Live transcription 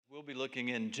We'll be looking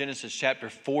in Genesis chapter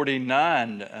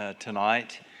 49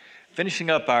 tonight, finishing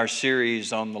up our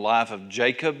series on the life of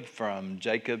Jacob, from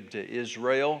Jacob to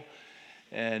Israel,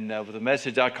 and with a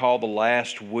message I call The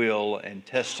Last Will and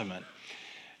Testament.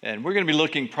 And we're going to be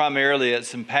looking primarily at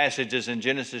some passages in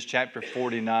Genesis chapter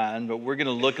 49, but we're going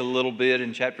to look a little bit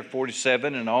in chapter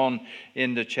 47 and on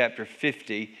into chapter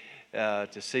 50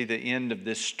 to see the end of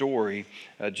this story.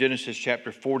 Genesis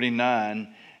chapter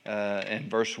 49 and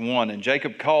verse 1. And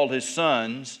Jacob called his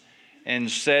sons and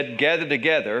said, "Gather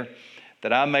together,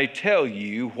 that I may tell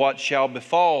you what shall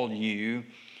befall you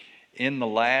in the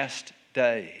last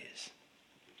days.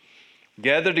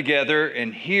 Gather together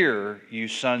and hear, you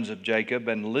sons of Jacob,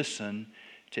 and listen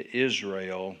to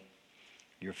Israel,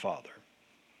 your father."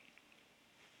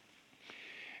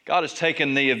 God has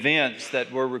taken the events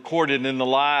that were recorded in the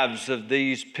lives of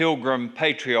these pilgrim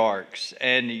patriarchs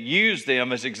and used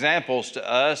them as examples to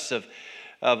us of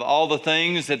all the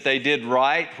things that they did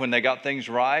right when they got things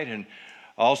right, and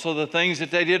also the things that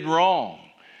they did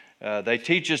wrong. They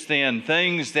teach us then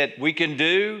things that we can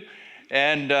do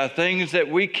and things that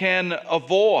we can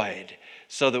avoid,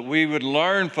 so that we would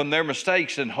learn from their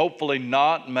mistakes and hopefully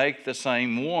not make the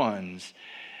same ones.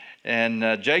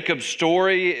 And Jacob's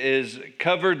story is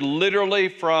covered literally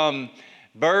from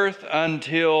birth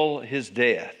until his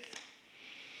death.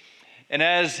 And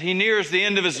as he nears the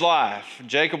end of his life,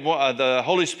 Jacob, the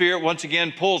Holy Spirit once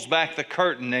again pulls back the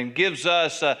curtain and gives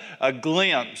us a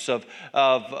glimpse of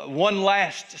one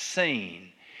last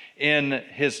scene in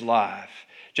his life.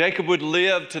 Jacob would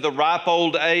live to the ripe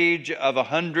old age of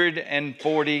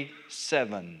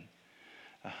 147.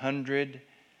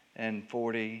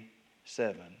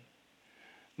 147.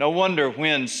 No wonder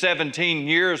when 17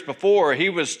 years before he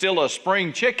was still a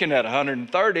spring chicken at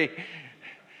 130,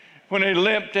 when he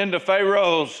limped into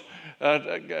Pharaoh's,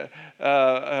 I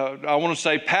want to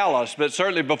say palace, but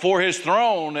certainly before his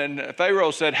throne, and Pharaoh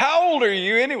said, "How old are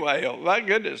you anyway?" "Oh, my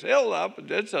goodness,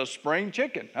 it's a spring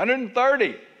chicken,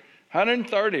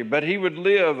 130. But he would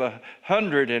live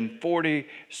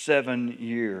 147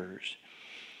 years.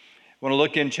 I want to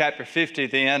look in chapter 50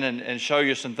 then and show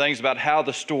you some things about how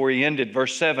the story ended.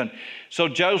 Verse 7, "So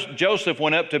Joseph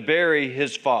went up to bury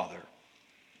his father.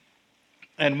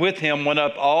 And with him went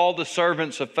up all the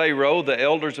servants of Pharaoh, the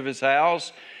elders of his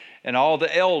house, and all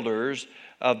the elders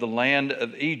of the land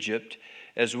of Egypt,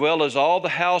 as well as all the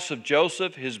house of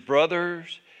Joseph, his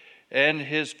brothers, and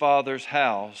his father's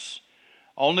house.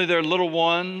 Only their little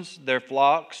ones, their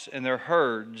flocks, and their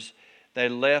herds they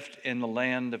left in the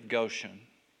land of Goshen."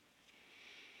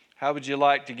 How would you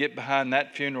like to get behind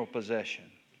that funeral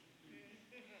procession?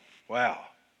 Wow.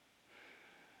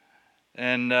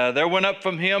 "And there went up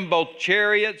from him both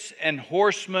chariots and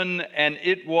horsemen, and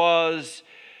it was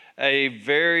a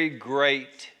very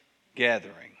great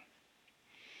gathering.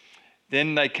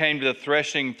 Then they came to the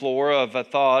threshing floor of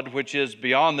Athad, which is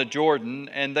beyond the Jordan,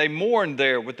 and they mourned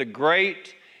there with a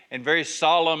great and very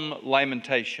solemn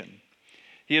lamentation.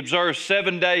 He observed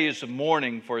 7 days of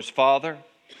mourning for his father.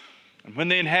 And when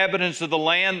the inhabitants of the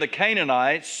land, the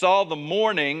Canaanites, saw the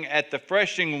mourning at the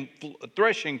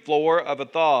threshing floor of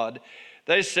Athad,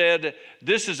 they said,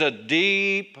 'This is a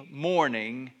deep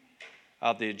mourning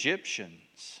of the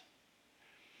Egyptians.'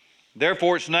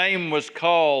 Therefore its name was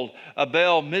called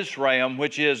Abel Mizraim,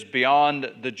 which is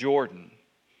beyond the Jordan.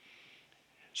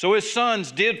 So his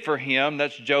sons did for him,"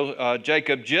 that's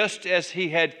Jacob, "just as he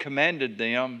had commanded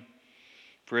them.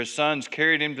 For his sons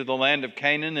carried him to the land of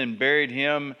Canaan and buried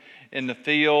him in the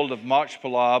field of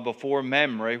Machpelah before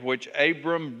Mamre, which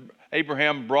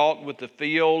Abraham brought with the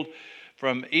field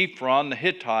from Ephron the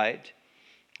Hittite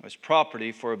as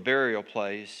property for a burial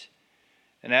place.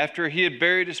 And after he had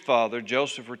buried his father,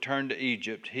 Joseph returned to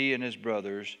Egypt, he and his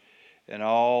brothers, and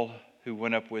all who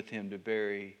went up with him to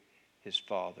bury his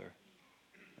father."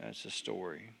 That's the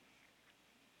story.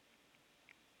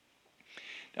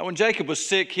 Now, when Jacob was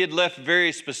sick, he had left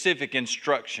very specific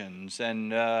instructions,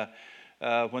 and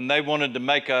when they wanted to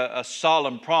make a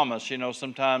solemn promise,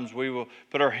 sometimes we will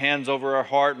put our hands over our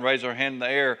heart and raise our hand in the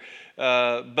air.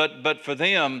 But for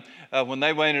them, when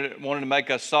they wanted to make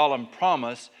a solemn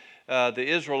promise, the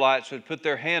Israelites would put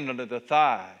their hand under the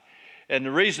thigh. And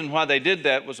the reason why they did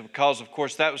that was because, of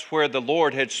course, that was where the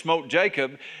Lord had smote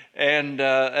Jacob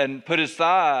and put his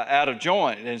thigh out of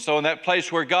joint. And so in that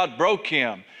place where God broke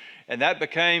him, and that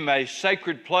became a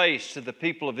sacred place to the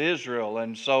people of Israel.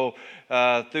 And so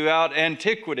throughout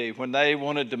antiquity, when they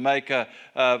wanted to make a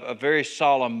very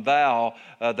solemn vow,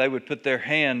 they would put their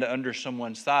hand under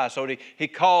someone's thigh. So he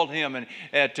called him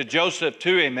to Joseph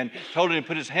to him and told him to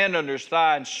put his hand under his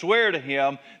thigh and swear to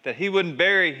him that he wouldn't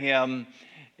bury him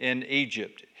in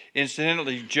Egypt.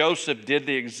 Incidentally, Joseph did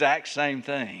the exact same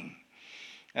thing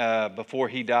before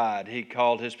he died. He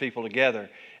called his people together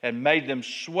and made them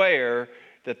swear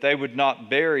that they would not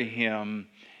bury him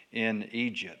in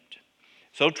Egypt.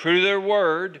 So true to their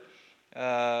word,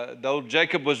 though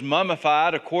Jacob was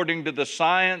mummified according to the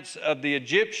science of the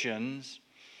Egyptians,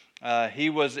 he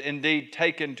was indeed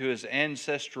taken to his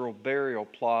ancestral burial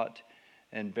plot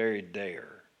and buried there.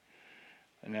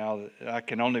 Now, I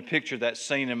can only picture that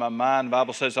scene in my mind. The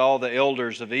Bible says all the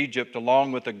elders of Egypt,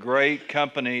 along with a great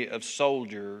company of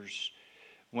soldiers,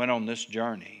 went on this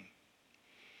journey.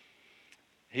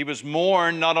 He was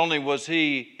mourned. Not only was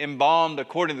he embalmed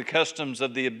according to the customs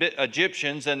of the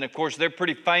Egyptians, and of course they're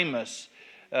pretty famous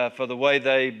for the way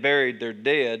they buried their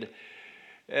dead,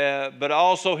 but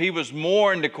also he was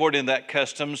mourned according to that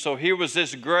custom. So here was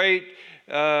this great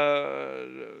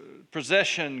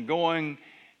procession going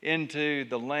into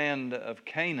the land of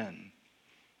Canaan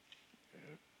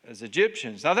as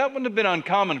Egyptians. Now that wouldn't have been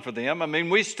uncommon for them. I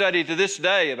mean, we study to this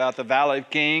day about the Valley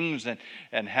of Kings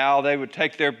and how they would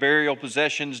take their burial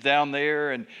possessions down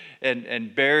there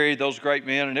and bury those great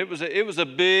men. And it was a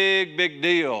big, big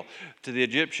deal to the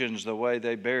Egyptians the way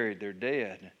they buried their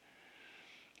dead.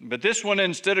 But this one,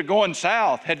 instead of going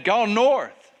south, had gone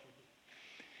north.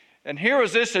 And here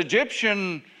was this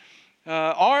Egyptian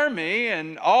army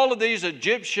and all of these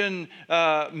Egyptian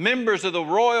members of the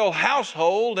royal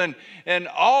household and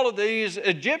all of these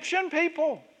Egyptian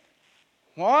people.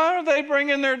 Why are they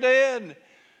bringing their dead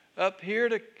up here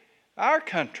to our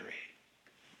country?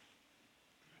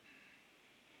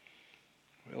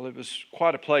 Well, it was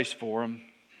quite a place for them.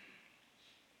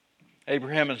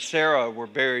 Abraham and Sarah were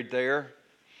buried there.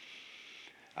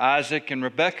 Isaac and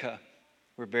Rebekah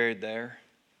were buried there.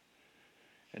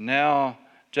 And now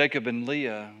Jacob and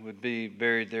Leah would be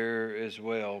buried there as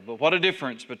well. But what a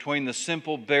difference between the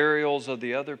simple burials of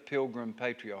the other pilgrim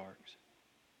patriarchs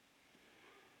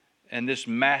and this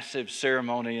massive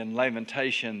ceremony and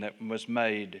lamentation that was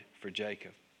made for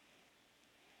Jacob.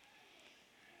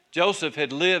 Joseph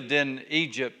had lived in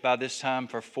Egypt by this time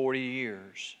for 40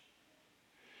 years.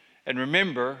 And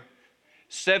remember,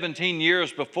 17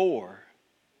 years before,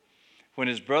 when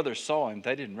his brothers saw him,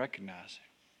 they didn't recognize him.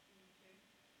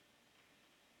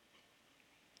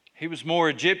 He was more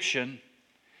Egyptian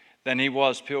than he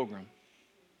was pilgrim.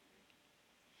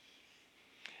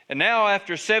 And now,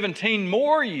 after 17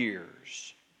 more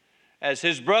years, as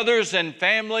his brothers and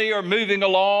family are moving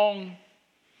along,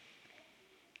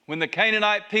 when the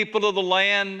Canaanite people of the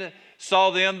land saw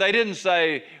them, they didn't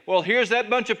say, well, here's that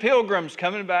bunch of pilgrims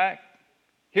coming back.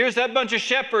 Here's that bunch of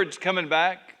shepherds coming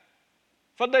back.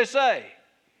 What'd they say?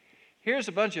 Here's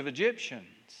a bunch of Egyptians.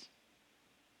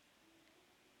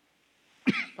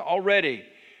 Already,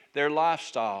 their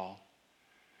lifestyle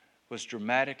was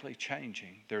dramatically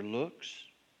changing. Their looks,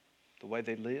 the way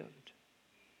they lived.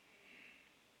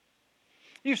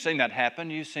 You've seen that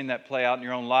happen. You've seen that play out in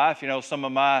your own life. You know, some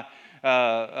of my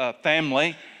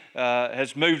family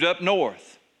has moved up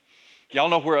north. Y'all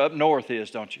know where up north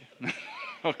is, don't you?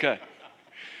 Okay.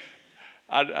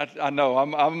 I know.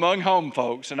 I'm among home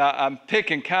folks, and I'm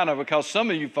picking kind of because some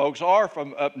of you folks are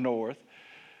from up north.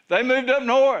 They moved up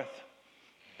north.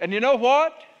 And you know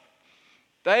what?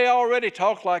 They already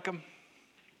talk like them.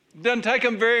 It doesn't take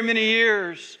them very many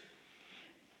years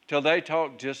till they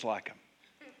talk just like them.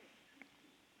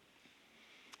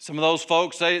 Some of those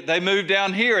folks, they move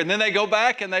down here and then they go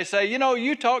back and they say, you know,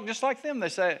 you talk just like them. They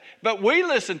say, but we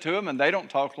listen to them and they don't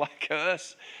talk like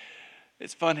us.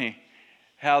 It's funny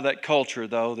how that culture,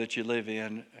 though, that you live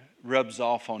in rubs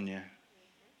off on you.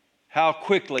 How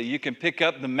quickly you can pick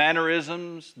up the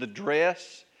mannerisms, the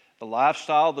dress, the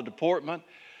lifestyle, the deportment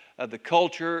of the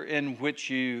culture in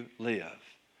which you live.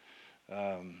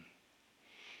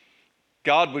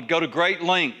 God would go to great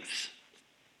lengths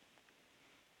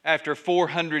after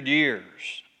 400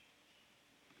 years.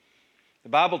 The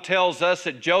Bible tells us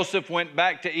that Joseph went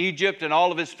back to Egypt and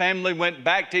all of his family went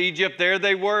back to Egypt. There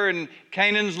they were in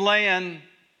Canaan's land.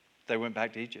 They went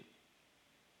back to Egypt.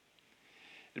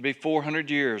 It'd be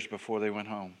 400 years before they went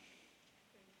home.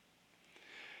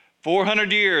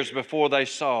 400 years before they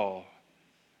saw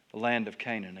the land of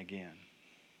Canaan again.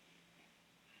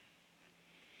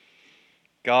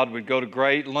 God would go to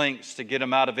great lengths to get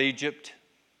them out of Egypt,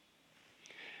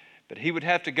 but he would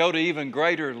have to go to even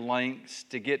greater lengths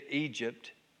to get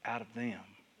Egypt out of them.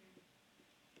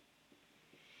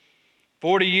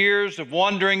 40 years of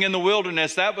wandering in the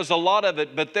wilderness, that was a lot of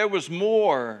it, but there was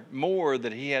more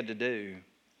that he had to do.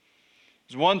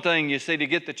 It was one thing, you see, to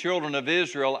get the children of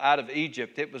Israel out of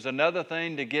Egypt. It was another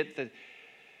thing to get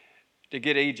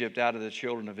Egypt out of the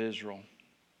children of Israel.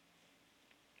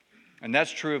 And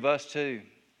that's true of us too.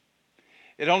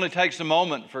 It only takes a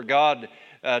moment for God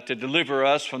to deliver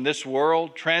us from this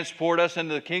world, transport us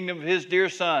into the kingdom of His dear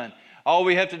Son. All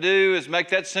we have to do is make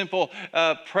that simple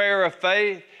prayer of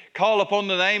faith, call upon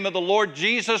the name of the Lord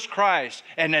Jesus Christ,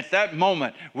 and at that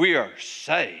moment we are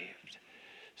saved.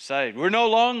 Saved. We're no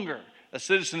longer a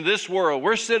citizen of this world.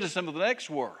 We're citizens of the next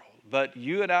world. But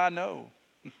you and I know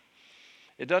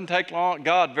it doesn't take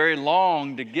God very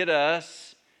long to get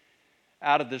us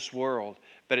out of this world,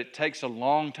 but it takes a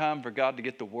long time for God to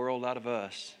get the world out of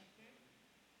us.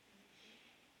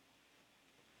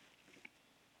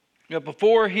 Now,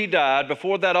 before he died,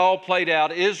 before that all played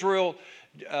out, Israel,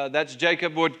 that's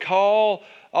Jacob, would call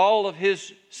all of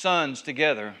his sons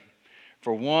together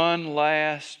for one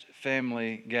last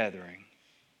family gathering.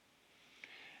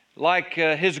 Like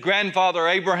his grandfather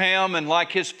Abraham and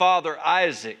like his father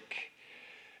Isaac,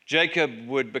 Jacob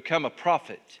would become a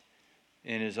prophet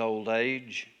in his old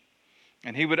age,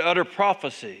 and he would utter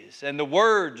prophecies, and the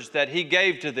words that he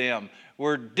gave to them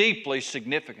were deeply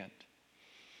significant.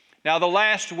 Now, the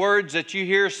last words that you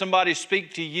hear somebody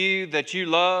speak to you that you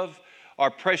love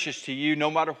are precious to you no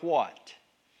matter what.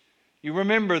 You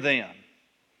remember them.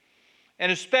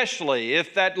 And especially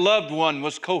if that loved one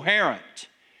was coherent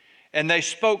and they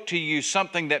spoke to you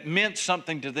something that meant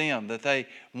something to them that they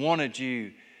wanted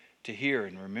you to hear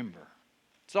and remember.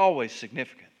 It's always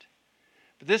significant.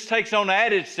 But this takes on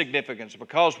added significance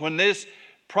because when this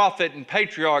prophet and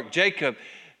patriarch Jacob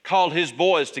called his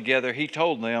boys together, he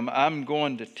told them, I'm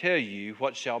going to tell you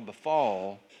what shall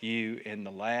befall you in the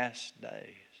last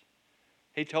days.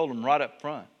 He told them right up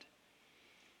front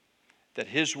that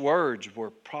his words were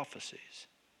prophecies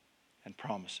and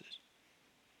promises.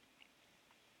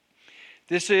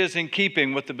 This is in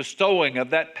keeping with the bestowing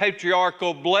of that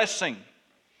patriarchal blessing.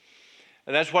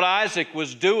 And that's what Isaac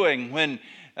was doing when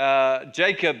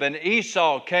Jacob and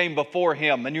Esau came before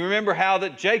him. And you remember how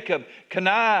that Jacob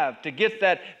connived to get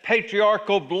that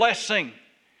patriarchal blessing.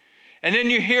 And then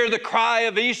you hear the cry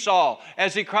of Esau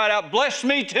as he cried out, bless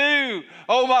me too,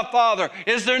 oh my father,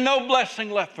 is there no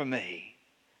blessing left for me?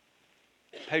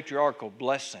 Patriarchal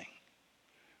blessing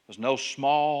was no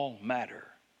small matter.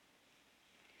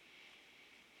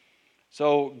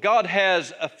 So God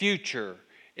has a future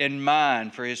in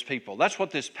mind for His people. That's what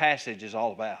this passage is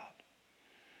all about.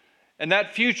 And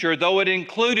that future, though it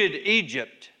included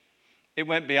Egypt, it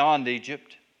went beyond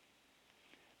Egypt.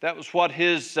 That was what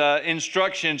his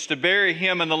instructions to bury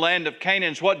him in the land of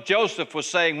Canaan is what Joseph was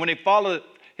saying when he followed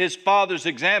his father's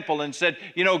example and said,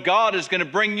 you know, God is going to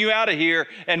bring you out of here.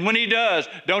 And when He does,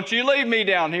 don't you leave me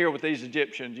down here with these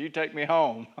Egyptians. You take me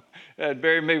home and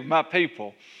bury me with my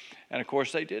people. And of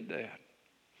course they did that.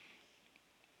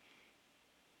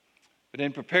 But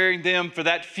in preparing them for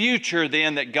that future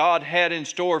then that God had in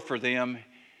store for them,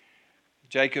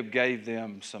 Jacob gave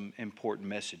them some important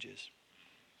messages.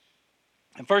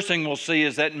 The first thing we'll see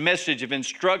is that message of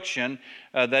instruction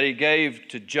that he gave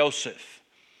to Joseph.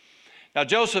 Now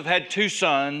Joseph had two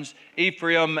sons,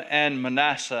 Ephraim and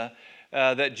Manasseh,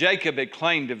 that Jacob had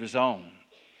claimed of his own.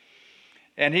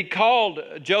 And he called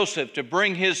Joseph to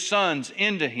bring his sons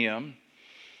into him.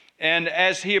 And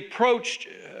as he approached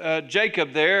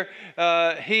Jacob there,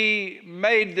 he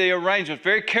made the arrangement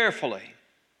very carefully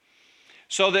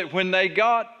so that when they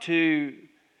got to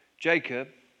Jacob,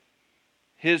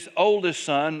 his oldest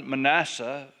son,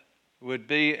 Manasseh, would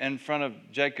be in front of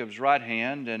Jacob's right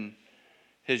hand and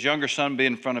his younger son be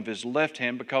in front of his left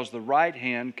hand, because the right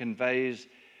hand conveys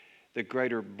the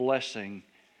greater blessing.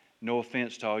 No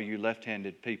offense to all you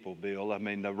left-handed people, Bill. I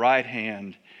mean, the right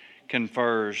hand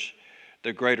confers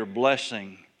the greater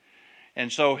blessing.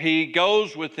 And so he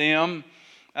goes with them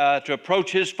to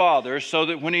approach his father so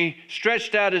that when he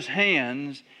stretched out his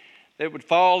hands, they would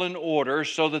fall in order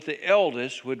so that the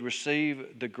eldest would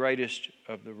receive the greatest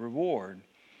of the reward.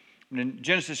 And in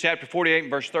Genesis chapter 48 and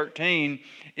verse 13,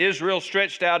 Israel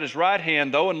stretched out his right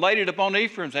hand, though, and laid it upon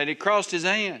Ephraim's head. He crossed his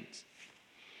hands.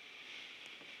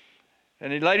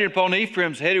 And he laid it upon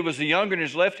Ephraim's head, who was the younger, and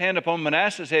his left hand upon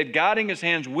Manasseh's head, guiding his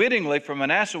hands wittingly, for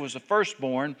Manasseh was the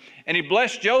firstborn. And he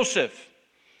blessed Joseph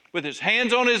with his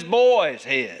hands on his boys'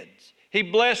 heads. He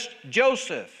blessed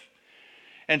Joseph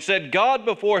and said, God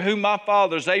before whom my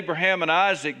fathers Abraham and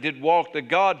Isaac did walk, the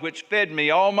God which fed me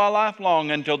all my life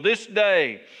long until this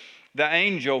day, the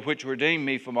angel which redeemed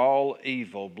me from all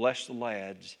evil. Bless the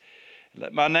lads.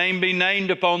 Let my name be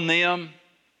named upon them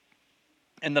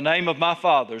in the name of my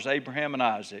fathers, Abraham and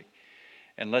Isaac,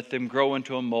 and let them grow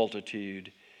into a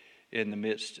multitude in the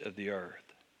midst of the earth.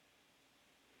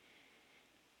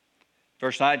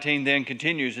 Verse 19 then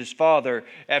continues, his father,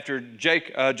 after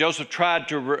Joseph tried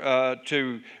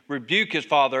to rebuke his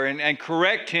father and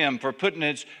correct him for putting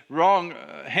his wrong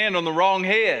hand on the wrong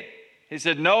head. He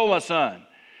said, "No, my son,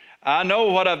 I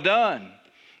know what I've done."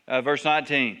 Verse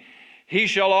 19, "He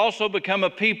shall also become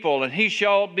a people, and he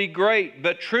shall be great,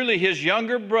 but truly his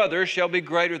younger brother shall be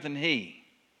greater than he.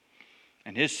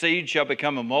 And his seed shall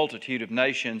become a multitude of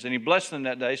nations." And he blessed them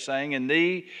that day, saying, "In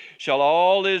thee shall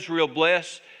all Israel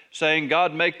bless, saying,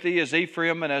 God make thee as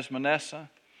Ephraim and as Manasseh."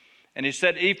 And he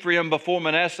set Ephraim before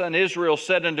Manasseh, and Israel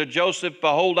said unto Joseph,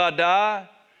 "Behold, I die,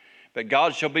 but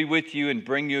God shall be with you and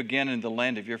bring you again into the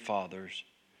land of your fathers.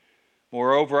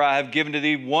 Moreover, I have given to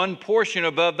thee one portion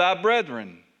above thy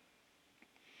brethren,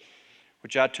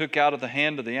 which I took out of the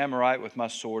hand of the Amorite with my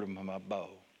sword and with my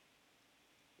bow."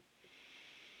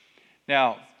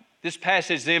 Now, this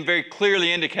passage then very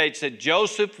clearly indicates that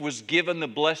Joseph was given the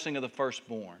blessing of the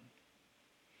firstborn.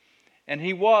 And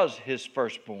he was his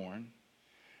firstborn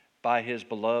by his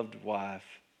beloved wife,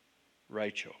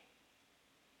 Rachel.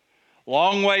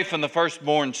 Long way from the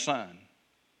firstborn son.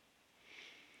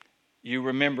 You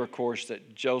remember, of course,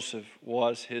 that Joseph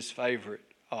was his favorite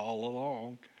all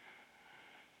along.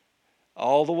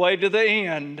 All the way to the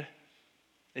end,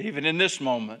 even in this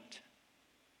moment,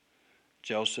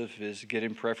 Joseph is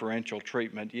getting preferential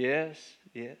treatment. Yes,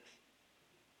 yes.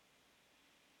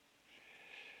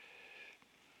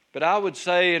 But I would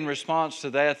say in response to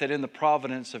that in the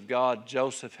providence of God,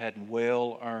 Joseph had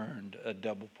well earned a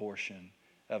double portion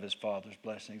of his father's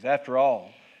blessings. After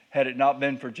all, had it not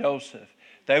been for Joseph,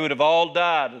 they would have all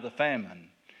died of the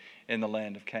famine in the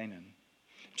land of Canaan.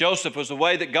 Joseph was the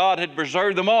way that God had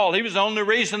preserved them all. He was the only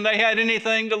reason they had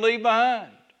anything to leave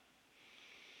behind.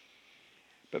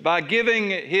 But by giving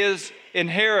his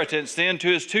inheritance then to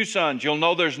his two sons, you'll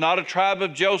know there's not a tribe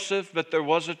of Joseph, but there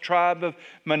was a tribe of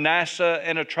Manasseh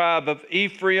and a tribe of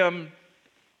Ephraim.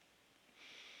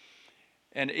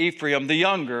 And Ephraim, the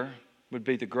younger, would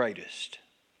be the greatest.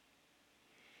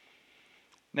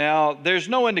 Now, there's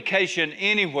no indication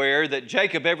anywhere that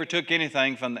Jacob ever took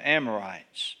anything from the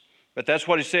Amorites. But that's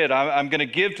what he said. I'm going to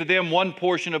give to them one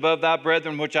portion above thy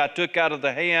brethren, which I took out of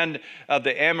the hand of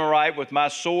the Amorite with my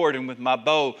sword and with my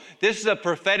bow. This is a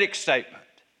prophetic statement.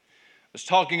 It's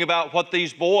talking about what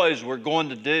these boys were going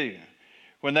to do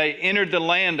when they entered the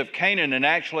land of Canaan and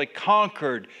actually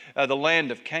conquered the land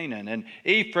of Canaan. And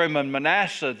Ephraim and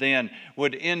Manasseh then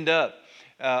would end up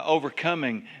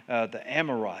overcoming the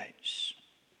Amorites.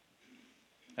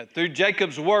 Through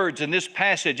Jacob's words in this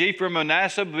passage, Ephraim and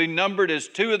Manasseh would be numbered as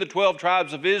two of the 12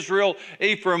 tribes of Israel.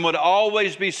 Ephraim would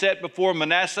always be set before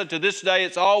Manasseh. To this day,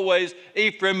 it's always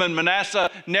Ephraim and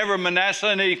Manasseh, never Manasseh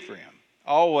and Ephraim.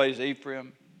 Always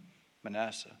Ephraim,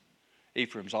 Manasseh.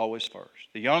 Ephraim's always first.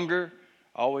 The younger,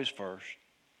 always first.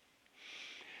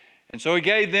 And so he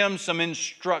gave them some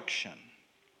instruction.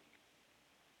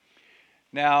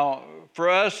 Now, for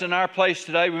us in our place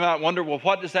today, we might wonder, well,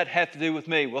 what does that have to do with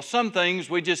me? Well, some things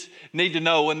we just need to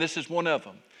know, and this is one of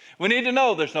them. We need to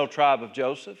know there's no tribe of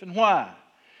Joseph, and why?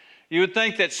 You would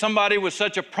think that somebody with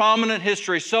such a prominent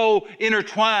history, so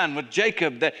intertwined with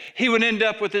Jacob, that he would end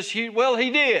up with this huge, well, he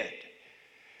did.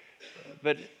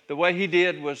 But the way he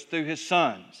did was through his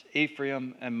sons,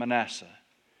 Ephraim and Manasseh.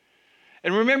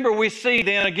 And remember, we see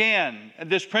then again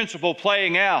this principle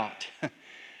playing out.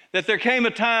 That there came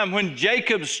a time when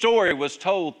Jacob's story was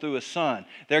told through a son.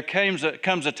 There comes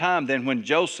a time then when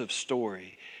Joseph's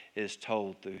story is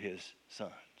told through his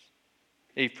sons,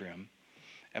 Ephraim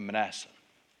and Manasseh.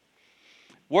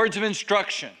 Words of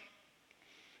instruction.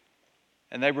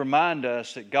 And they remind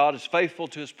us that God is faithful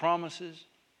to his promises.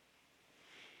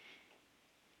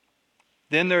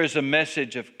 Then there is a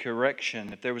message of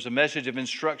correction. If there was a message of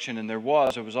instruction, and there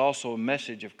was also a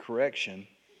message of correction.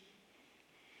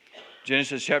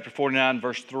 Genesis chapter 49,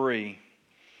 verse 3.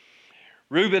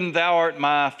 Reuben, thou art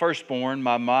my firstborn,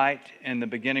 my might, and the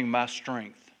beginning of my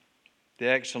strength, the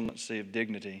excellency of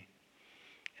dignity,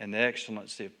 and the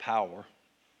excellency of power.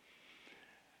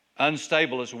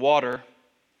 Unstable as water,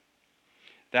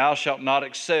 thou shalt not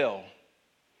excel.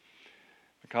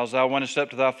 Because thou wentest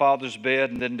up to thy father's bed,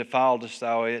 and then defiledest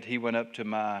thou it, he went up to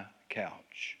my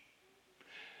couch.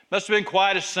 Must have been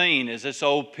quite a scene as this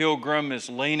old pilgrim is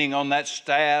leaning on that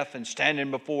staff and standing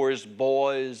before his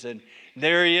boys. And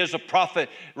there he is, a prophet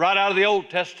right out of the Old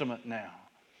Testament now.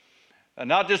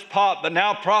 Not just Pop, but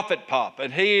now Prophet Pop.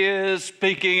 And he is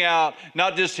speaking out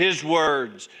not just his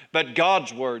words, but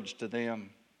God's words to them.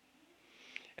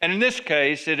 And in this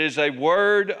case, it is a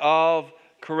word of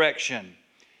correction.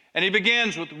 And he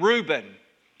begins with Reuben,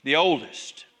 the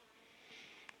oldest.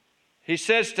 He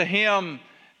says to him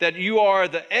that you are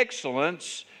the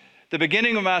excellence the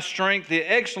beginning of my strength, the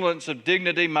excellence of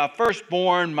dignity, my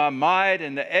firstborn, my might,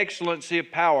 and the excellency of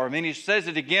power. I mean, he says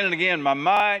it again and again, my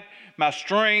might, my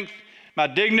strength, my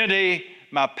dignity,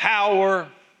 my power.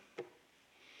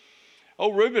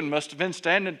 Oh, Reuben must have been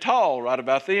standing tall right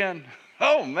about then.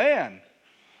 Oh, man.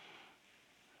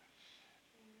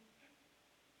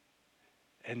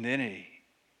 And then he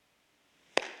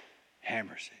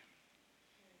hammers him.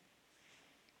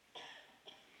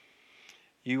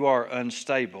 You are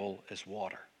unstable as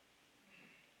water.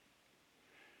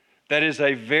 That is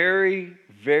a very,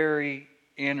 very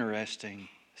interesting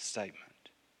statement.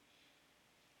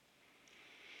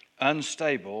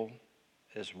 Unstable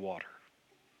as water.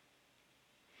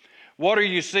 Water,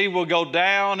 you see, will go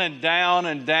down and down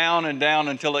and down and down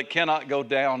until it cannot go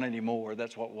down anymore.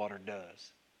 That's what water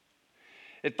does.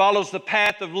 It follows the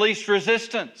path of least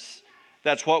resistance.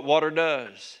 That's what water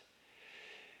does.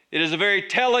 It is a very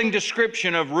telling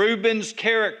description of Reuben's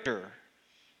character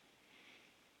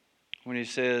when he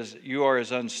says, you are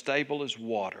as unstable as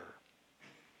water.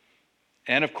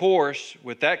 And of course,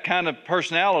 with that kind of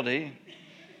personality,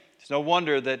 it's no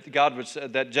wonder that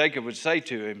that Jacob would say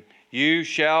to him, you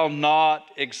shall not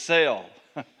excel.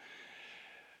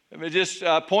 Let me just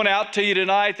point out to you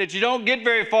tonight that you don't get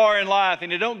very far in life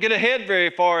and you don't get ahead very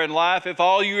far in life if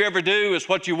all you ever do is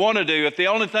what you want to do. If the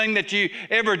only thing that you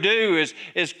ever do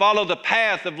is follow the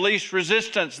path of least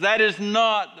resistance, that is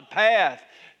not the path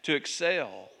to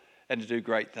excel and to do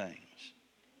great things.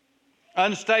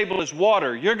 Unstable as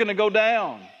water, you're going to go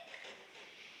down.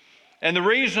 And the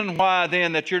reason why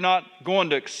then that you're not going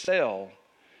to excel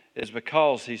is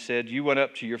because, he said, you went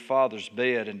up to your father's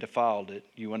bed and defiled it.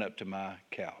 You went up to my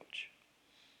couch.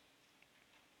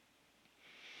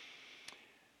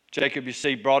 Jacob, you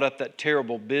see, brought up that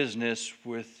terrible business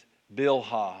with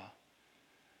Bilhah.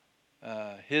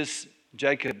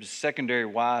 Jacob's secondary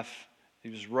wife, she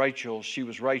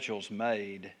was Rachel's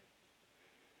maid.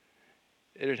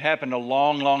 It had happened a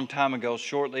long, long time ago,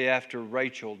 shortly after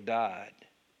Rachel died,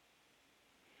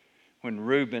 when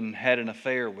Reuben had an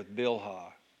affair with Bilhah.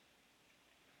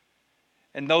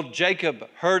 And though Jacob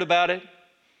heard about it,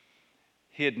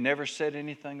 he had never said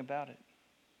anything about it.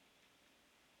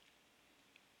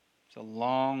 It's a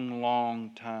long,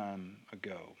 long time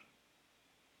ago.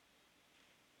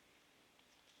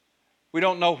 We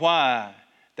don't know why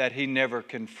that he never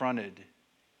confronted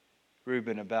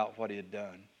Reuben about what he had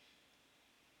done.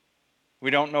 We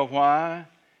don't know why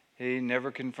he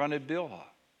never confronted Bilhah.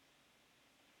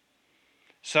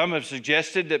 Some have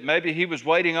suggested that maybe he was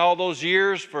waiting all those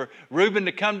years for Reuben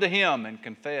to come to him and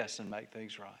confess and make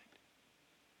things right.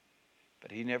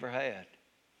 But he never had.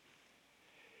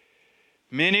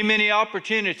 Many, many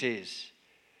opportunities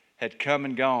had come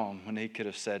and gone when he could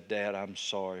have said, Dad, I'm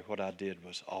sorry. What I did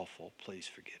was awful. Please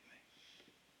forgive me.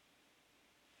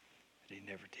 But he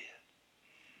never did.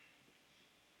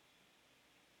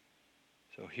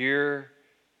 So here,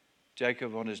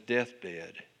 Jacob on his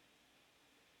deathbed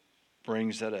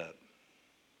brings that up.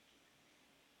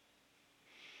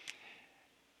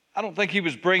 I don't think he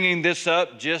was bringing this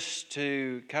up just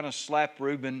to kind of slap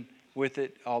Reuben with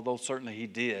it, although certainly he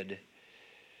did.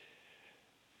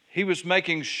 He was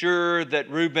making sure that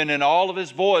Reuben and all of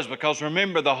his boys, because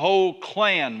remember, the whole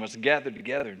clan was gathered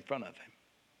together in front of him.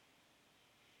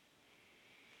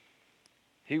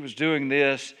 He was doing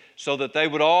this so that they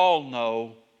would all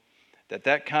know that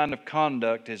that kind of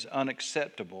conduct is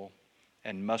unacceptable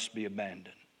and must be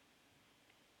abandoned.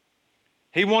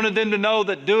 He wanted them to know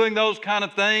that doing those kind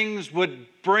of things would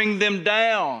bring them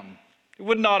down. It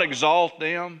would not exalt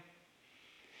them.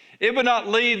 It would not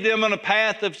lead them on a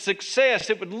path of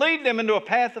success. It would lead them into a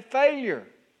path of failure.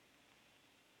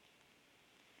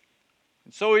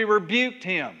 And so he rebuked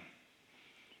him.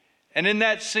 And in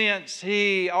that sense,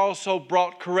 he also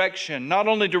brought correction, not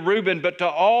only to Reuben, but to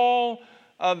all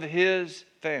of his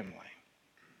family.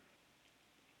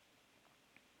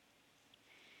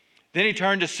 Then he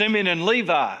turned to Simeon and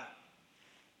Levi.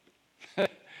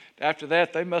 After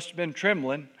that, they must have been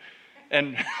trembling.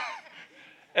 And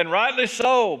rightly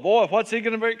so. Boy, what's he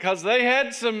going to bring? Because they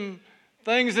had some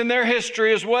things in their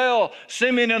history as well.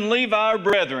 Simeon and Levi are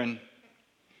brethren,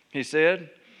 he said.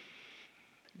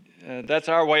 That's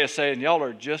our way of saying y'all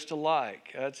are just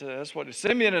alike. That's what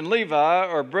Simeon and Levi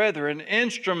are brethren.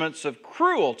 Instruments of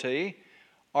cruelty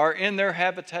are in their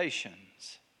habitations.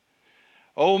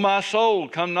 O my soul,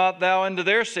 come not thou into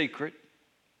their secret,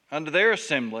 unto their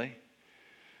assembly.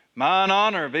 Mine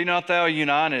honor, be not thou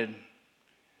united.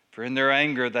 For in their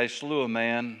anger they slew a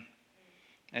man,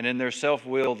 and in their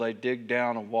self-will they digged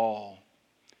down a wall.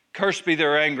 Cursed be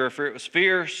their anger, for it was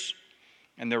fierce,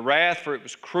 and their wrath, for it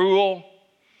was cruel.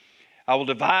 I will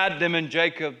divide them in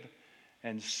Jacob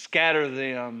and scatter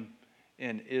them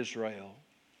in Israel.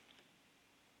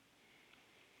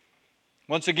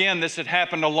 Once again, this had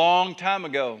happened a long time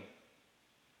ago.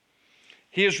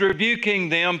 He is rebuking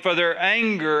them for their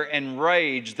anger and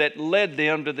rage that led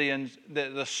them to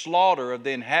the slaughter of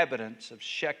the inhabitants of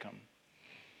Shechem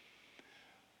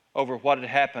over what had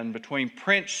happened between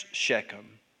Prince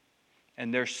Shechem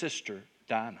and their sister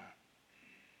Dinah.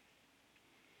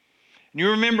 And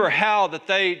you remember how that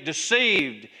they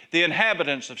deceived the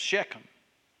inhabitants of Shechem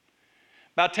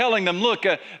by telling them, look,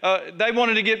 they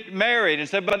wanted to get married and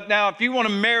said, but now if you want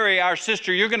to marry our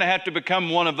sister, you're going to have to become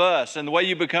one of us. And the way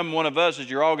you become one of us is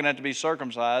you're all going to have to be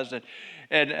circumcised.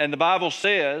 And the Bible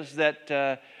says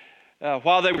that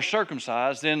while they were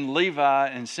circumcised, then Levi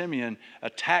and Simeon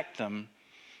attacked them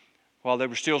while they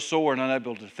were still sore and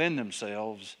unable to defend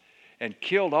themselves and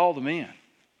killed all the men,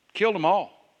 killed them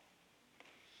all.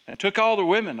 And took all their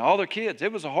women, all their kids.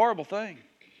 It was a horrible thing.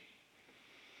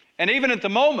 And even at the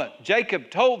moment,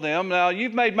 Jacob told them, now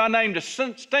you've made my name to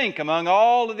stink among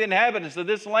all of the inhabitants of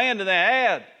this land, and they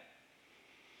had.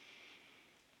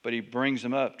 But he brings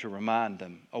them up to remind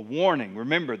them. A warning.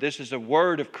 Remember, this is a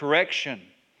word of correction.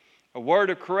 A word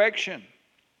of correction.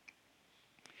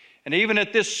 And even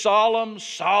at this solemn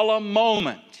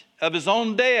moment of his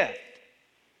own death,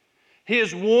 he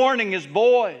is warning his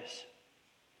boys.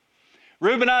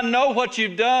 Reuben, I know what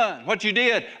you've done, what you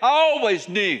did. I always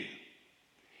knew.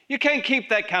 You can't keep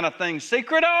that kind of thing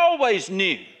secret. I always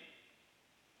knew.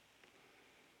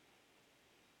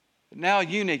 But now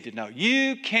you need to know.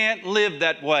 You can't live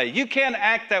that way. You can't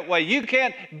act that way. You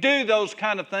can't do those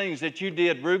kind of things that you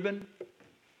did, Reuben,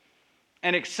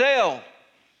 and excel.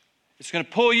 It's going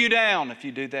to pull you down if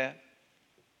you do that.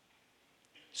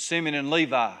 Simeon and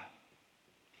Levi,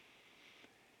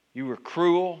 you were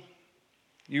cruel.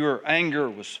 Your anger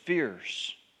was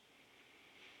fierce.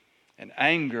 And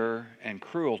anger and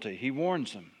cruelty, he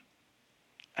warns them.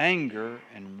 Anger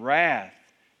and wrath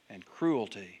and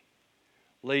cruelty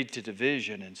lead to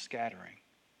division and scattering.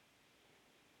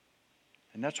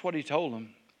 And that's what he told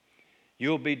them.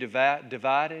 You'll be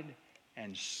divided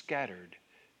and scattered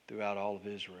throughout all of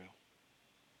Israel.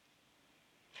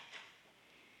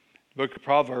 The book of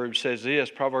Proverbs says this,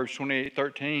 Proverbs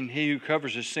 28:13, he who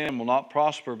covers his sin will not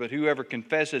prosper, but whoever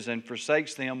confesses and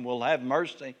forsakes them will have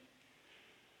mercy.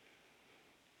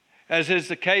 As is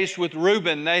the case with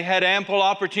Reuben, they had ample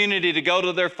opportunity to go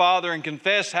to their father and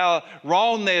confess how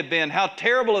wrong they had been, how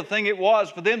terrible a thing it was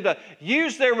for them to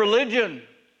use their religion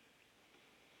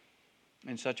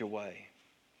in such a way.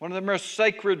 One of the most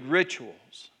sacred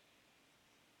rituals.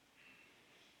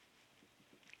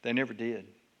 They never did.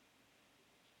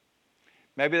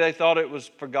 Maybe they thought it was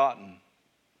forgotten.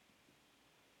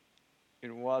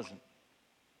 It wasn't.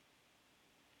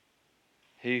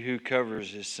 He who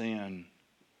covers his sin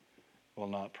will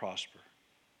not prosper.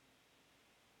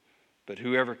 But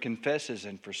whoever confesses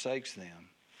and forsakes them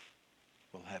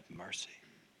will have mercy.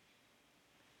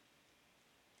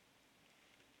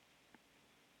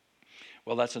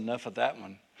 Well, that's enough of that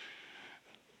one.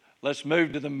 Let's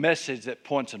move to the message that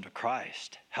points them to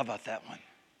Christ. How about that one?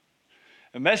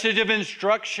 A message of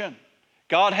instruction.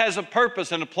 God has a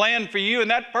purpose and a plan for you,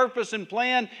 and that purpose and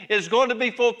plan is going to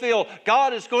be fulfilled.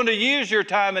 God is going to use your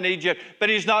time in Egypt, but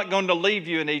He's not going to leave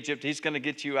you in Egypt. He's going to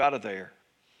get you out of there.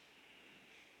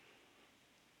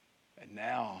 And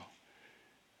now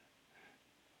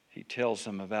He tells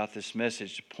them about this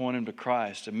message to point them to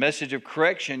Christ. A message of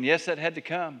correction, yes, that had to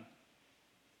come.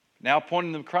 Now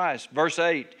pointing them to Christ. Verse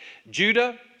 8,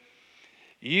 Judah,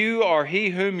 you are he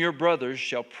whom your brothers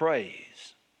shall praise.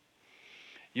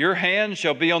 Your hand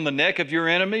shall be on the neck of your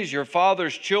enemies. Your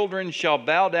father's children shall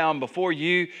bow down before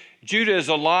you. Judah is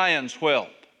a lion's whelp.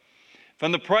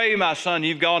 From the prey, my son,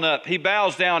 you've gone up. He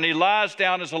bows down. He lies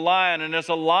down as a lion, and as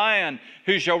a lion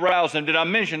who shall rouse him. Did I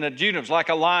mention that Judah's like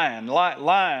a lion?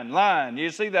 Lion. You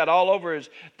see that all over his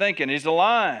thinking. He's a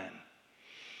lion.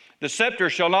 The scepter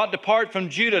shall not depart from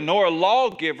Judah, nor a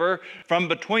lawgiver from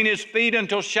between his feet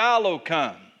until Shiloh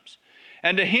comes.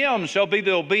 And to him shall be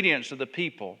the obedience of the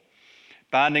people.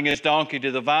 Binding his donkey to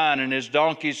the vine and his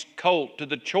donkey's colt to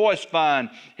the choice vine.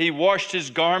 He washed his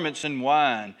garments in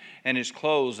wine and his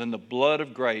clothes in the blood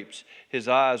of grapes. His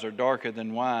eyes are darker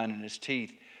than wine and his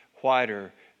teeth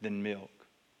whiter than milk.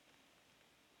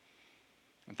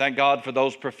 And thank God for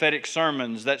those prophetic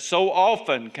sermons that so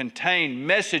often contain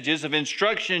messages of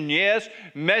instruction, yes,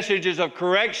 messages of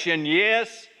correction,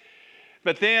 yes,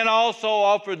 but then also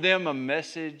offered them a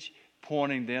message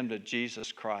pointing them to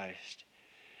Jesus Christ.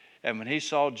 And when he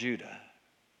saw Judah,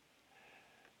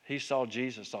 he saw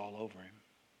Jesus all over him.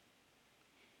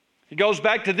 He goes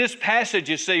back to this passage,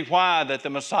 you see why that the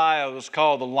Messiah was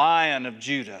called the Lion of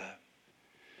Judah.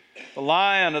 The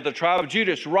Lion of the tribe of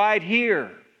Judah. It's right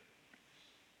here.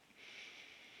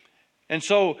 And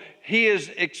so he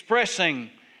is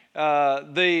expressing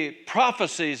the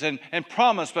prophecies and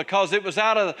promise, because it was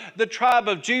out of the tribe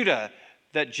of Judah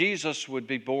that Jesus would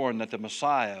be born, that the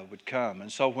Messiah would come.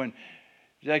 And so when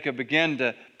Jacob began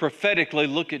to prophetically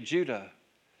look at Judah,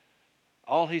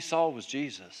 all he saw was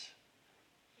Jesus.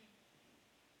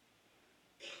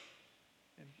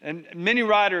 And many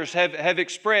writers have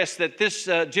expressed that this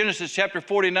Genesis chapter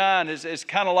 49 is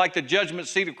kind of like the judgment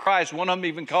seat of Christ. One of them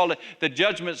even called it the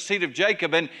judgment seat of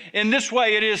Jacob. And in this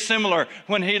way it is similar.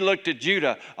 When he looked at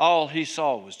Judah, all he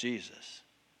saw was Jesus.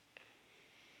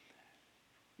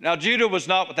 Now Judah was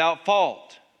not without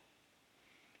fault.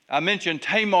 I mentioned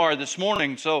Tamar this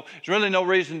morning, so there's really no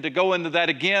reason to go into that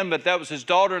again, but that was his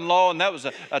daughter-in-law, and that was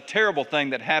a terrible thing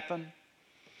that happened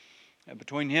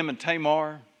between him and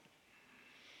Tamar.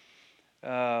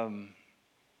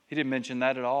 He didn't mention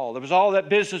that at all. There was all that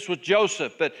business with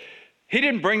Joseph, but he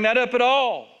didn't bring that up at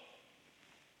all.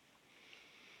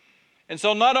 And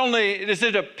so not only is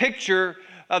it a picture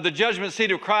of the judgment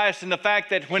seat of Christ and the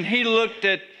fact that when he looked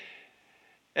at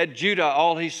Judah,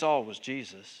 all he saw was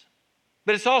Jesus.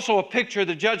 But it's also a picture of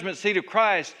the judgment seat of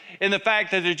Christ in the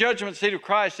fact that the judgment seat of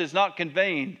Christ is not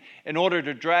convened in order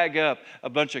to drag up a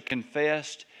bunch of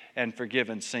confessed and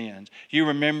forgiven sins. You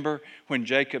remember when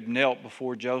Jacob knelt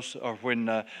before Joseph, or when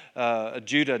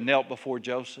Judah knelt before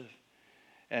Joseph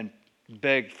and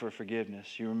begged for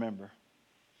forgiveness. You remember.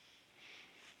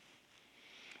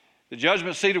 The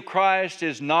judgment seat of Christ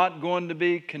is not going to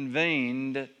be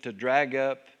convened to drag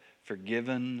up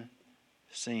forgiven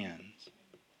sins.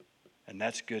 And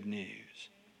that's good news.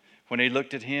 When he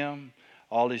looked at him,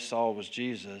 all he saw was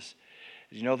Jesus.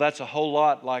 You know, that's a whole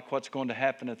lot like what's going to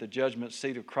happen at the judgment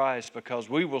seat of Christ, because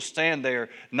we will stand there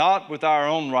not with our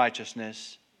own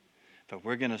righteousness, but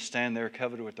we're going to stand there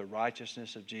covered with the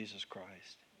righteousness of Jesus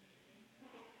Christ.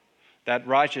 That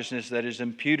righteousness that is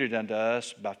imputed unto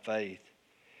us by faith.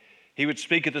 He would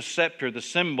speak of the scepter, the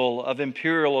symbol of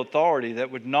imperial authority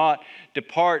that would not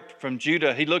depart from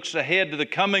Judah. He looks ahead to the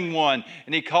coming one,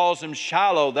 and he calls him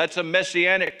Shiloh. That's a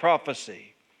messianic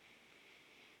prophecy.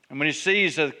 And when he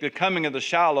sees the coming of the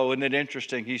Shiloh, isn't it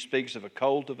interesting? He speaks of a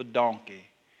colt of a donkey,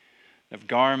 of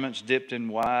garments dipped in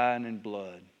wine and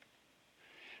blood.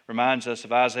 Reminds us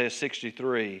of Isaiah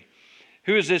 63.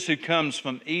 Who is this who comes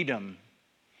from Edom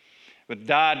with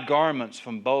dyed garments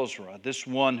from Bozrah? This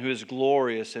one who is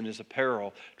glorious in his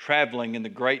apparel, traveling in the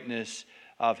greatness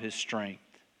of his strength.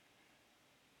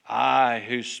 I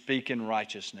who speak in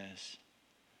righteousness,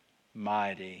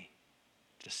 mighty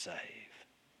to save.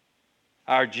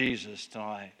 Our Jesus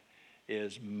tonight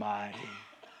is mighty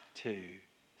to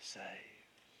save.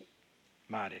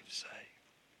 Mighty to save.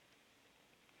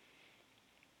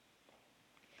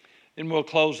 And we'll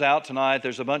close out tonight.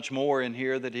 There's a bunch more in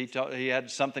here that he had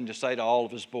something to say to all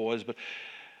of his boys, but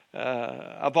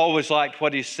I've always liked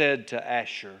what he said to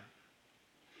Asher.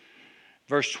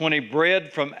 Verse 20,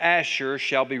 bread from Asher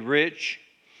shall be rich,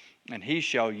 and he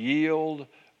shall yield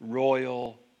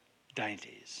royal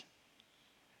dainties.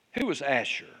 Who was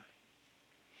Asher?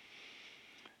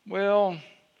 Well,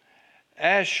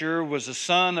 Asher was the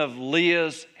son of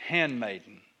Leah's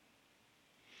handmaiden.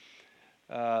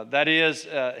 That is,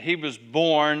 he was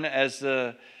born as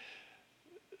the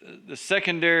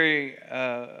secondary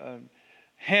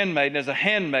handmaiden, as a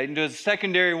handmaiden to his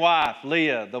secondary wife,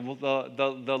 Leah,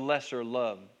 the lesser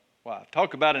loved wife.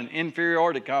 Talk about an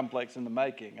inferiority complex in the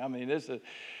making. I mean, this is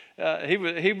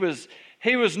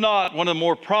he was not one of the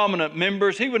more prominent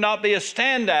members. He would not be a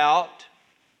standout,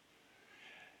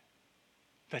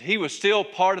 but he was still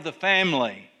part of the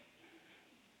family.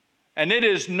 And it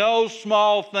is no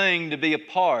small thing to be a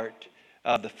part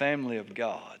of the family of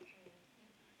God.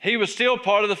 He was still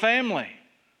part of the family.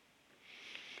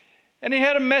 And he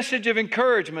had a message of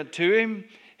encouragement to him.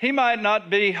 He might not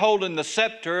be holding the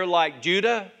scepter like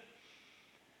Judah,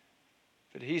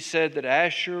 but he said that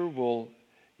Asher will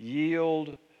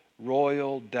yield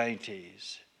royal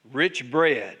dainties, rich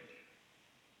bread,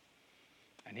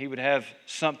 and he would have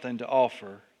something to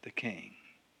offer the king.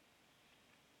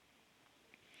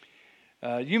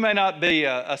 You may not be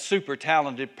a super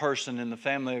talented person in the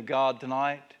family of God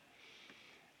tonight,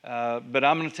 but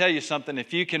I'm going to tell you something.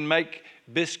 If you can make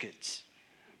biscuits,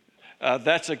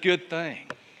 that's a good thing.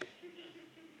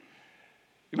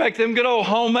 You make them good old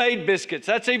homemade biscuits.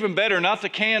 That's even better, not the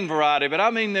canned variety, but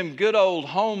I mean them good old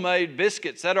homemade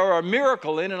biscuits that are a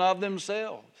miracle in and of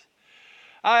themselves.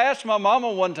 I asked my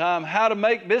mama one time how to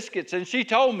make biscuits, and she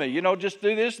told me, just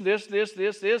do this and this, this,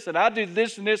 this, this, and I do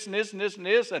this and this and this and this and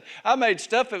this, and I made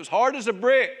stuff that was hard as a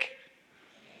brick.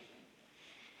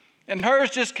 And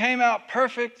hers just came out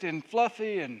perfect and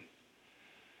fluffy, and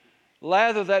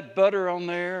lather that butter on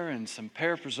there and some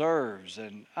pear preserves.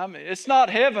 And it's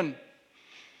not heaven,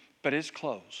 but it's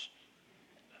close.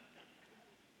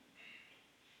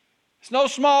 It's no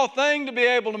small thing to be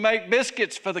able to make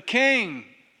biscuits for the King.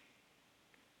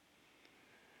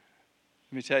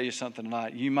 Let me tell you something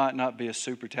tonight. You might not be a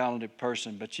super talented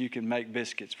person, but you can make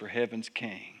biscuits for heaven's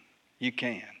King. You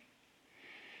can.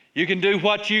 You can do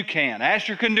what you can.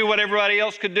 Asher couldn't do what everybody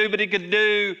else could do, but he could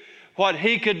do what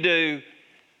he could do.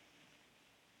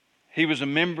 He was a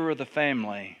member of the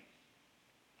family.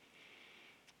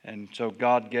 And so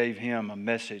God gave him a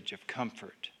message of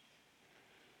comfort.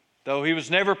 Though he was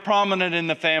never prominent in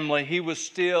the family, he was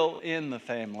still in the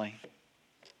family.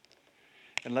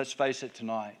 And let's face it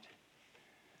tonight,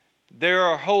 there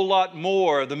are a whole lot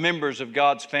more of the members of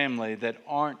God's family that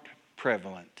aren't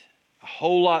prevalent. A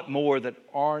whole lot more that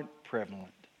aren't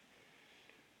prevalent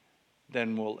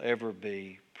than will ever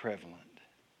be prevalent.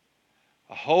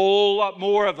 A whole lot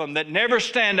more of them that never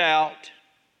stand out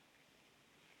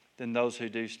than those who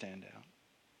do stand out.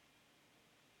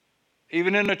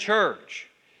 Even in a church,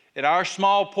 in our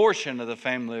small portion of the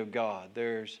family of God,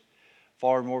 there's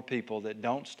far more people that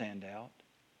don't stand out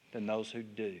than those who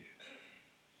do.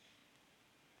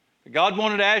 God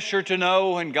wanted Asher to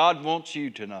know, and God wants you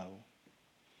to know,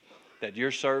 that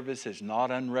your service is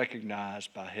not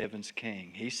unrecognized by heaven's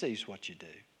King. He sees what you do.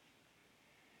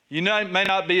 You may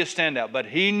not be a standout, but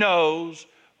He knows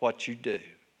what you do.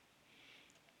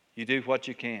 You do what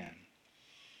you can.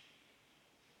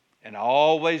 And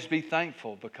always be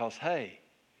thankful because, hey,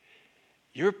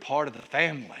 you're part of the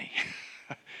family.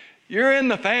 You're in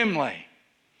the family.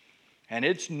 And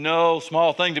it's no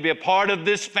small thing to be a part of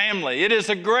this family. It is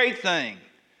a great thing.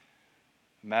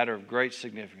 A matter of great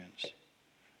significance to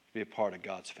be a part of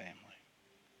God's family.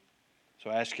 So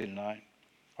I ask you tonight,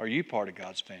 are you part of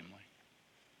God's family?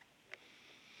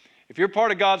 If you're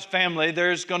part of God's family,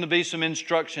 there's going to be some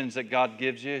instructions that God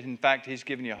gives you. In fact, He's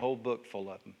given you a whole book full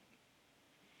of them.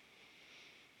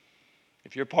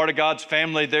 If you're part of God's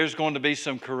family, there's going to be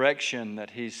some correction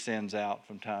that He sends out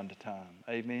from time to time.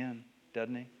 Amen?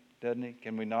 Doesn't He? Doesn't He?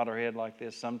 Can we nod our head like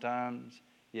this? Sometimes,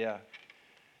 yeah,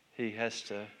 He has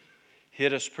to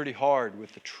hit us pretty hard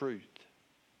with the truth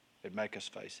and make us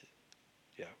face it.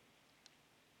 Yeah.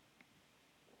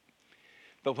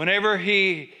 But whenever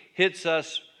He hits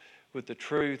us with the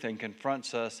truth and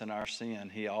confronts us in our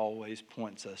sin, He always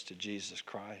points us to Jesus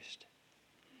Christ.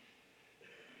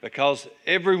 Because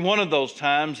every one of those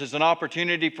times is an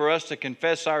opportunity for us to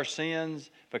confess our sins,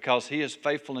 because He is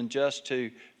faithful and just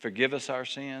to forgive us our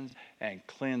sins and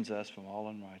cleanse us from all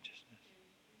unrighteousness.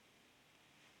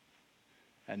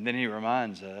 And then He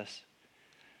reminds us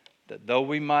that though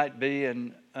we might be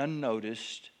an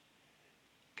unnoticed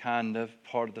kind of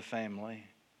part of the family,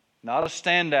 not a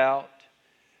standout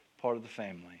part of the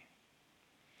family,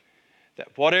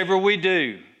 that whatever we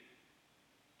do,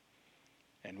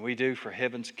 and we do for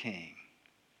heaven's King,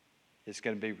 is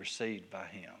going to be received by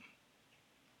Him.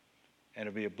 And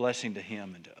it'll be a blessing to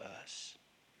Him and to us.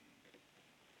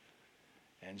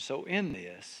 And so in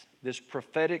this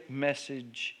prophetic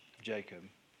message of Jacob,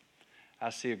 I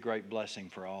see a great blessing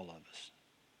for all of us.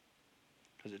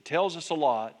 Because it tells us a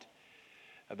lot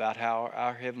about how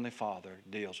our Heavenly Father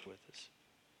deals with us.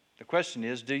 The question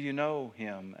is, do you know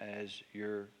Him as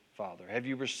your Father? Have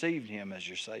you received Him as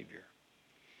your Savior?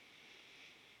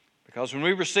 Because when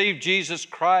we receive Jesus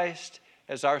Christ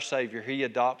as our Savior, He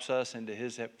adopts us into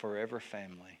His forever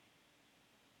family.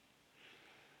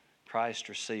 Christ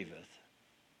receiveth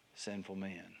sinful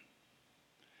men.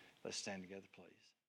 Let's stand together, please.